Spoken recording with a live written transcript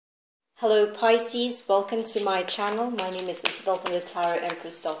Hello Pisces, welcome to my channel. My name is Isabel from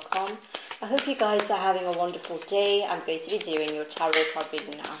TarotEmpress.com. I hope you guys are having a wonderful day. I'm going to be doing your tarot card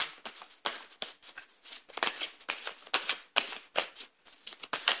reading now.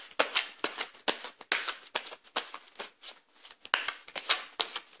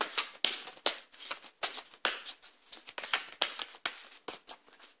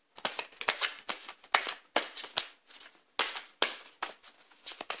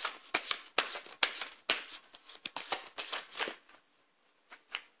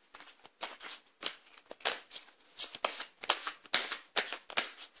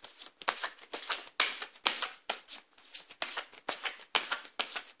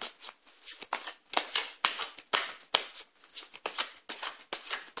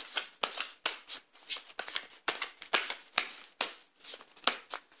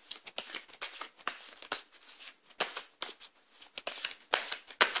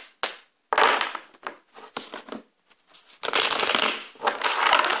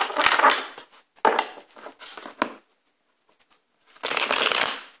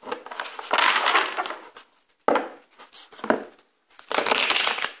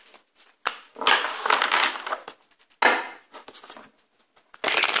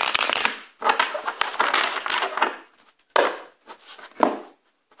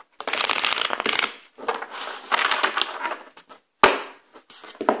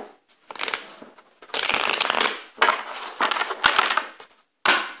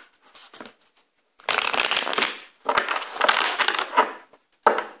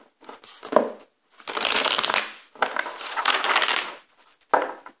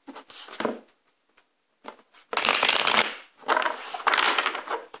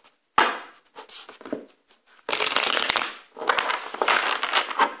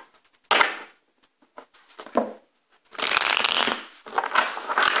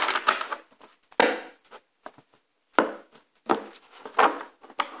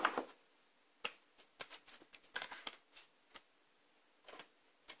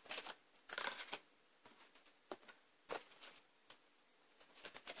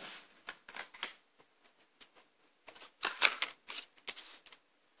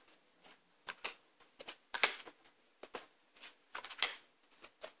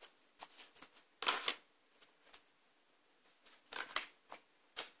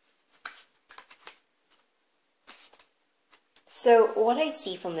 So what I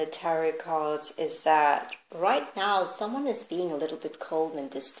see from the tarot cards is that right now someone is being a little bit cold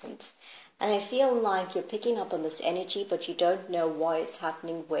and distant. And I feel like you're picking up on this energy, but you don't know why it's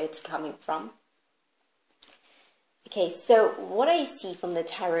happening, where it's coming from. Okay, so what I see from the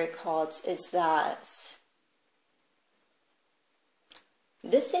tarot cards is that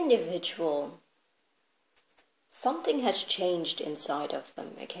this individual, something has changed inside of them,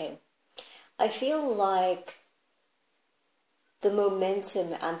 okay? I feel like the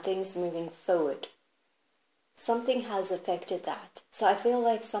momentum and things moving forward, something has affected that. So I feel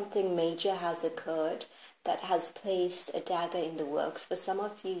like something major has occurred that has placed a dagger in the works. For some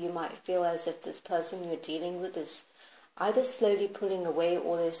of you, you might feel as if this person you're dealing with is either slowly pulling away,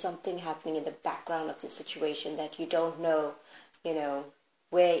 or there's something happening in the background of the situation that you don't know,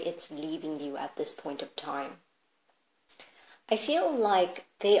 where it's leaving you at this point of time. I feel like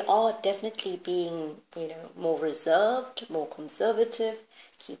they are definitely being, more reserved, more conservative,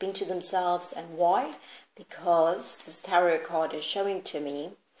 keeping to themselves. And why? Because this tarot card is showing to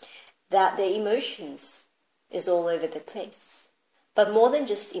me that their emotions is all over the place. But more than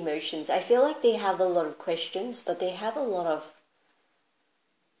just emotions, I feel like they have a lot of questions, but they have a lot of,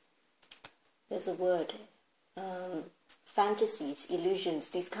 there's a word, fantasies, illusions,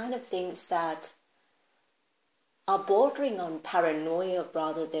 these kind of things that are bordering on paranoia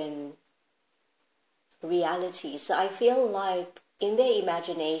rather than reality. So I feel like in their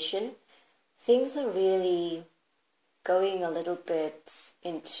imagination, things are really going a little bit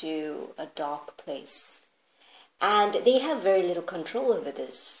into a dark place. And they have very little control over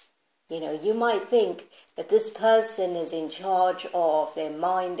this. You might think that this person is in charge of their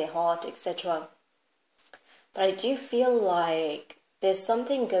mind, their heart, etc. But I do feel like there's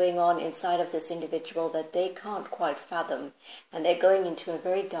something going on inside of this individual that they can't quite fathom, and they're going into a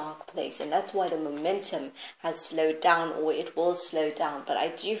very dark place, and that's why the momentum has slowed down, or it will slow down. But I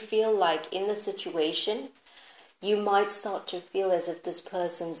do feel like in the situation, you might start to feel as if this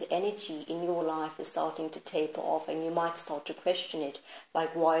person's energy in your life is starting to taper off, and you might start to question it,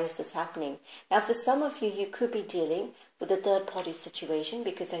 like, why is this happening? Now, for some of you, you could be dealing with a third-party situation,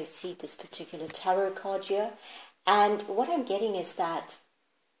 because I see this particular tarot card here. And what I'm getting is that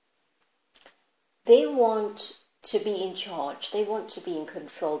they want to be in charge. They want to be in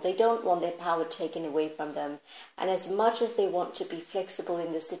control. They don't want their power taken away from them. And as much as they want to be flexible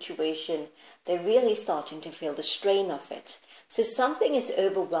in the situation, they're really starting to feel the strain of it. So something is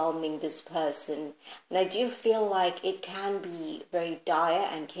overwhelming this person. And I do feel like it can be very dire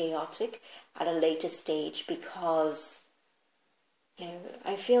and chaotic at a later stage because, you know,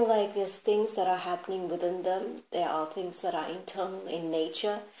 I feel like there's things that are happening within them. There are things that are internal in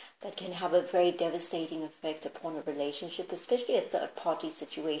nature that can have a very devastating effect upon a relationship, especially a third-party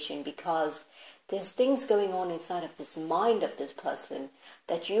situation, because there's things going on inside of this mind of this person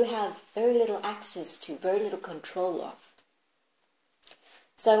that you have very little access to, very little control of.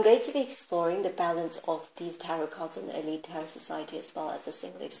 So I'm going to be exploring the balance of these tarot cards on the Elite Tarot Society as well as a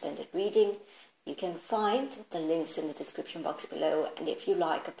single extended reading. You can find the links in the description box below, and if you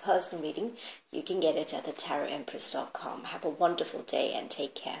like a personal reading, you can get it at thetarotempress.com. Have a wonderful day and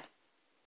take care.